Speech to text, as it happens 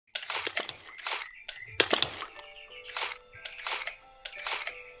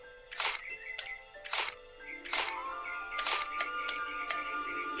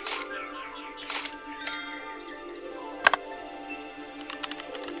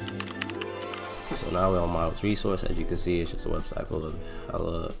So now we're on models resource. As you can see, it's just a website full of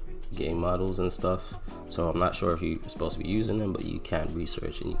hella game models and stuff. So I'm not sure if you're supposed to be using them, but you can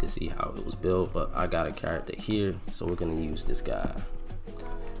research and you can see how it was built. But I got a character here, so we're gonna use this guy.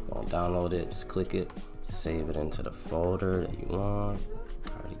 I'll download it, just click it, save it into the folder that you want.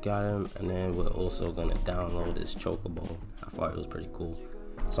 I already got him, and then we're also gonna download this chocobo. I thought it was pretty cool.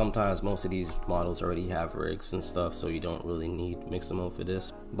 Sometimes most of these models already have rigs and stuff, so you don't really need mixamo for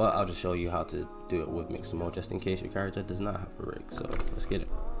this, but I'll just show you how to do it with mixamo just in case your character does not have a rig. So let's get it.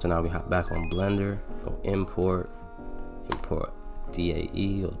 So now we hop back on Blender, go import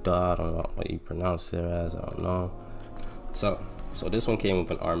DAE or DA, I don't know what you pronounce it as, I don't know. So this one came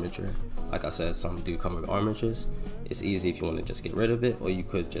with an armature. Like I said, some do come with armatures. It's easy if you want to just get rid of it, or you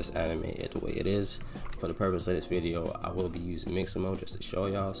could just animate it the way it is. For the purpose of this video, I will be using mixamo just to show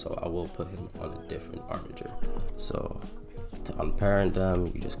y'all, so I will put him on a different armature. So to unparent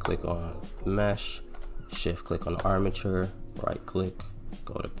them, you just click on mesh, shift click on the armature, right click,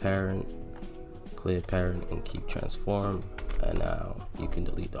 go to parent, clear parent, and keep transform, and now you can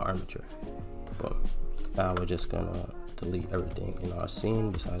delete the armature. Boom. Now we're just gonna delete everything in our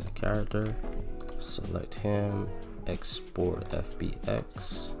scene besides the character. Select him, export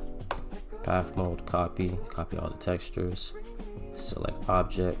FBX, path mode, copy all the textures, select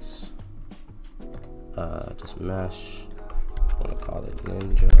objects, just mesh, I'm gonna call it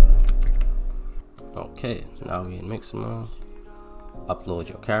ninja. Okay, now we're in mixamo. Upload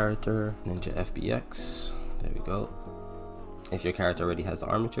your character, ninja FBX, there we go. If your character already has the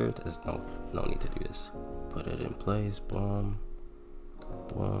armature, there's no need to do this. Put it in place, boom,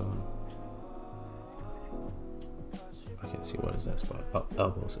 boom. I can't see what is that spot. Oh,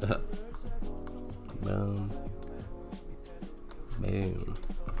 elbows. Boom, boom.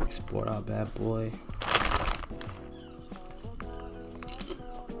 Export our bad boy.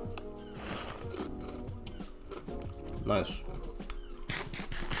 Nice.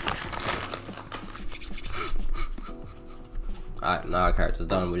 Alright, now our character's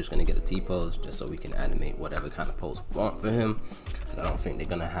done. We're just gonna get a T-pose just so we can animate whatever kind of pose we want for him, because I don't think they're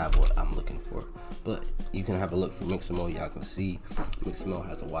gonna have what I'm looking for. But you can have a look for mixamo. Y'all can see mixamo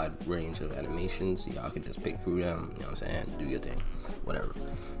has a wide range of animations. Y'all can just pick through them, you know what I'm saying? Do your thing, whatever.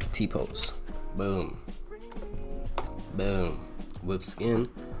 T-pose, boom, boom. With skin,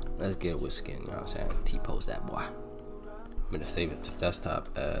 let's get with skin, you know what I'm saying? T-pose that boy. I'm gonna save it to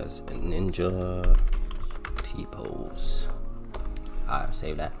desktop as a ninja T-pose. Alright,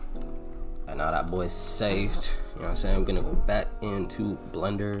 save that. And now that boy's saved, you know what I'm saying? I'm gonna go back into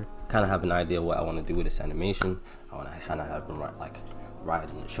Blender, kind of have an idea what I want to do with this animation. I want to kind of have him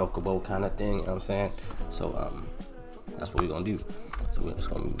riding the chocobo kind of thing, you know what I'm saying? So that's what we're gonna do. So we're just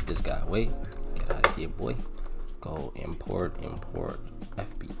gonna move this guy away, get out of here, boy. Go import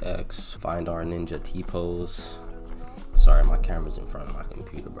FBX, find our ninja T-pose. Sorry, my camera's in front of my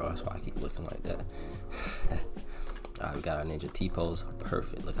computer, bro, that's why I keep looking like that. Alright, we got our ninja T-pose.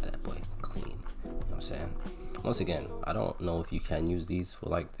 Perfect. Look at that boy. Clean. You know what I'm saying? Once again, I don't know if you can use these for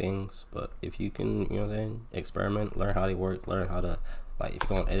like things, but if you can, you know what I'm saying, experiment, learn how they work, learn how to, like, if you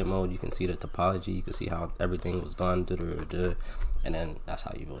go on edit mode, you can see the topology, you can see how everything was done, and then that's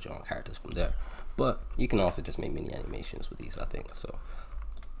how you build your own characters from there. But you can also just make mini animations with these, I think. So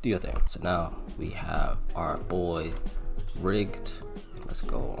do your thing. So now we have our boy rigged. Let's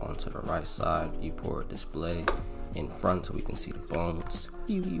go on to the right side, viewport display in front so we can see the bones.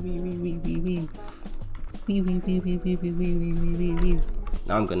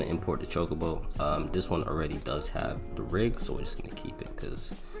 Now I'm gonna import the chocobo. This one already does have the rig, so we're just gonna keep it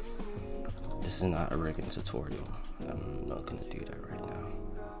because this is not a rigging tutorial. I'm not gonna do that right now.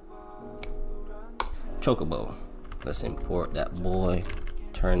 Chocobo. Let's import that boy.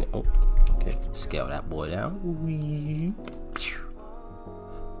 Turn it. Oh, okay. Scale that boy down.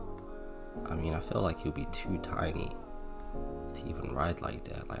 I mean, I feel like he'll be too tiny to even ride like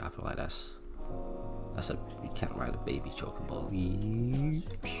that. Like, I feel like you can't ride a baby chocobo.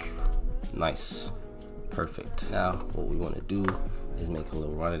 Nice, perfect. Now what we want to do is make a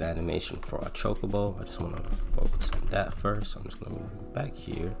little running animation for our chocobo. I just want to focus on that first. I'm just gonna move it back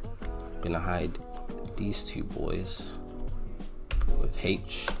here. I'm gonna hide these two boys with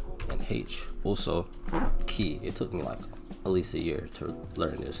H and H. Also, key, it took me like at least a year to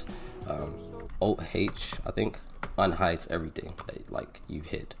learn this. Alt H, I think, unhides everything that like you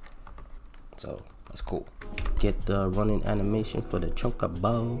hit. So that's cool. Get the running animation for the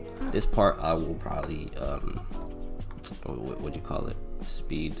chocobo. This part I will probably what do you call it?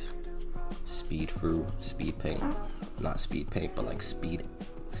 Speed through, speed paint. Not speed paint, but like speedimate.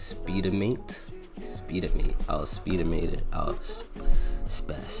 I'll speedimate it. I'll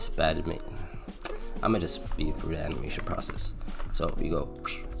spasmic. I'm gonna just speed through the animation process. So you go,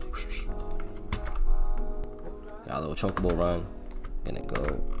 got a little chocobo run. Gonna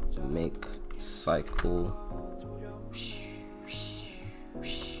go make cycle.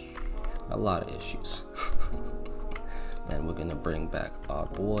 A lot of issues. And we're gonna bring back our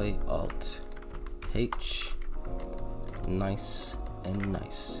boy, Alt H. Nice and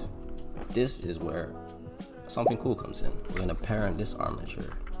nice. This is where something cool comes in. We're gonna parent this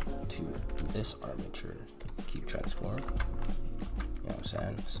armature to this armature. Keep transform. You know what I'm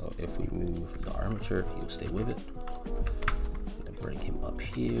saying? So if we move the armature, he'll stay with it. Gonna bring him up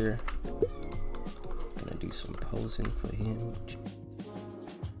here. Gonna do some posing for him.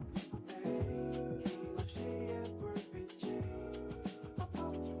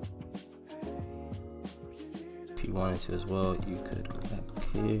 If you wanted to as well, you could go back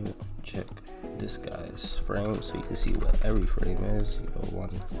here, check this guy's frame so you can see what every frame is. You go 1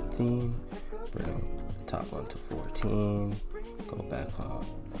 to 14, bring the top one to 14, go back on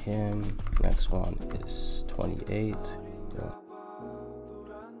him. Next one is 28.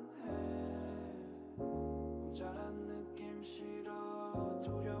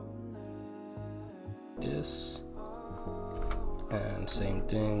 This, and same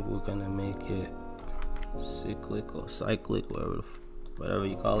thing, we're gonna make it cyclic or cyclic, whatever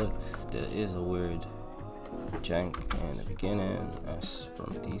you call it. There is a weird jank in the beginning. That's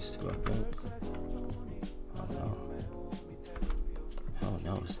from these two, I think. Oh no. Oh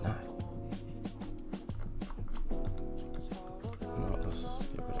no, it's not. No, let's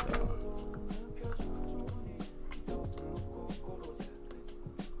get rid of that one.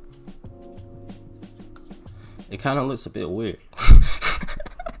 It kind of looks a bit weird.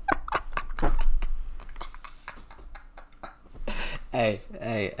 Hey,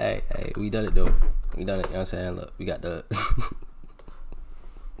 we done it though. We done it, you know what I'm saying? Look, we got the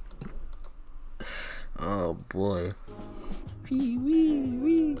oh boy.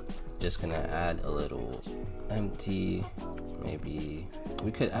 Just gonna add a little empty. Maybe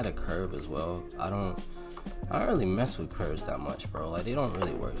we could add a curve as well. I don't really mess with curves that much, bro. Like, they don't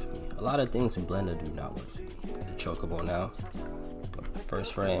really work for me. A lot of things in Blender do not work for me. The chocobo now. Go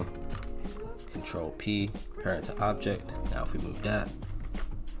first frame. Control P, parent to object. Now if we move that,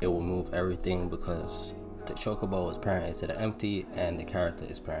 it will move everything because the chocobo is parented to the empty and the character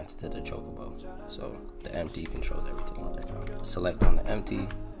is parented to the chocobo. So the empty controls everything right now. Select on the empty,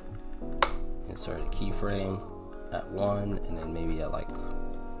 insert a keyframe at 1, and then maybe at like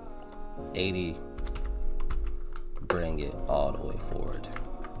 80, bring it all the way forward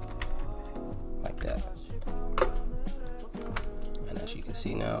like that. And as you can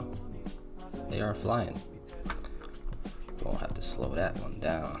see now, they are flying. You won't have to slow that one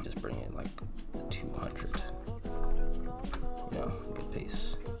down. Just bring it like 200. You know, good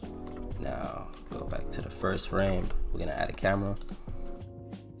pace. Now go back to the first frame. We're gonna add a camera.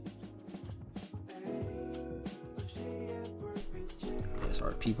 There's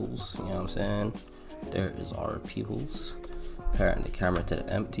our peoples. You know what I'm saying? There is our peoples. Parent the camera to the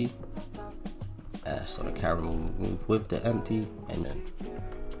empty. So the camera will move with the empty, and then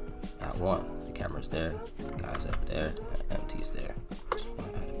at 1, the camera's there, the guy's up there, the empty's there. Just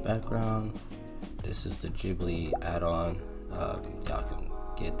want to add a background. This is the Ghibli add-on. Y'all can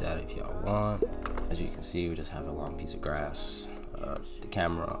get that if y'all want. As you can see, we just have a long piece of grass, the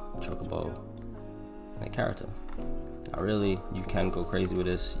camera, chocobo, and a character. Now really, you can go crazy with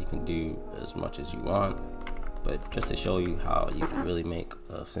this. You can do as much as you want, but just to show you how you can really make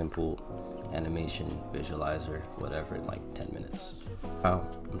a simple animation visualizer, whatever, in like 10 minutes. Now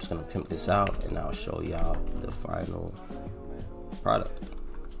I'm just gonna pimp this out and I'll show y'all the final product.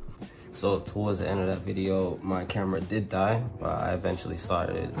 So towards the end of that video, my camera did die, but I eventually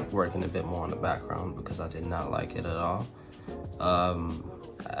started working a bit more on the background because I did not like it at all. I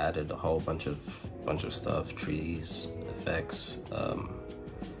added a whole bunch of stuff, trees, effects,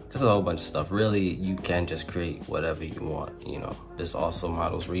 just a whole bunch of stuff. Really, you can just create whatever you want, you know. There's also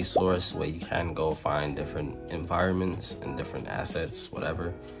models resource where you can go find different environments and different assets,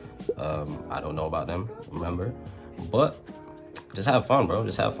 whatever. I don't know about them, remember, but just have fun, bro.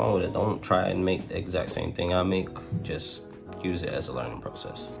 Just have fun with it. Don't try and make the exact same thing I make. Just use it as a learning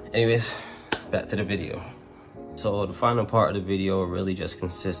process. Anyways, back to the video. So the final part of the video really just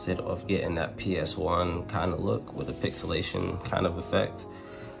consisted of getting that PS1 kind of look with a pixelation kind of effect.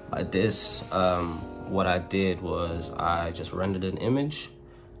 Like this, what I did was I just rendered an image,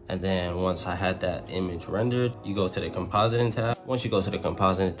 and then once I had that image rendered, you go to the compositing tab. Once you go to the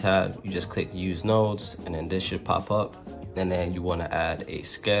compositing tab, you just click use nodes, and then this should pop up. And then you want to add a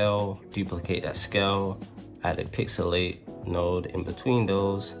scale, duplicate that scale, add a pixelate node in between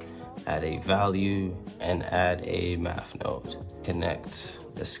those, add a value, and add a math node. Connect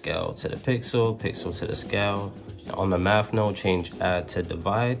the scale to the pixel, pixel to the scale. On the math node, change add to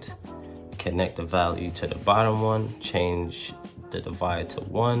divide. Connect the value to the bottom one, change the divide to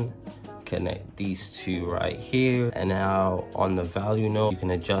 1. Connect these two right here. And now on the value node, you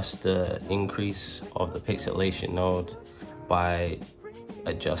can adjust the increase of the pixelation node by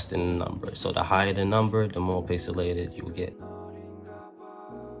adjusting the number. So the higher the number, the more pixelated you will get.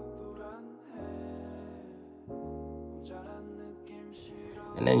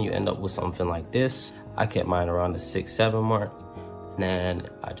 And then you end up with something like this. I kept mine around the 6-7 mark. And then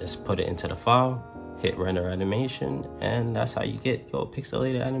I just put it into the file, hit render animation, and that's how you get your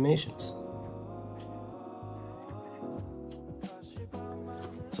pixelated animations.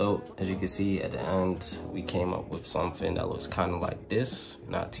 So as you can see at the end, we came up with something that looks kind of like this.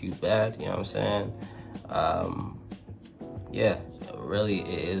 Not too bad, you know what I'm saying? Yeah, really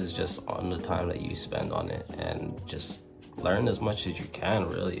it is just on the time that you spend on it, and just learn as much as you can,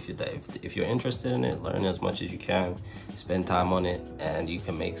 really. If you're interested in it, learn as much as you can, spend time on it, and you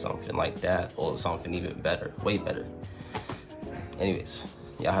can make something like that or something even better, way better. Anyways,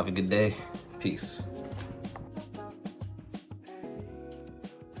 y'all have a good day. Peace.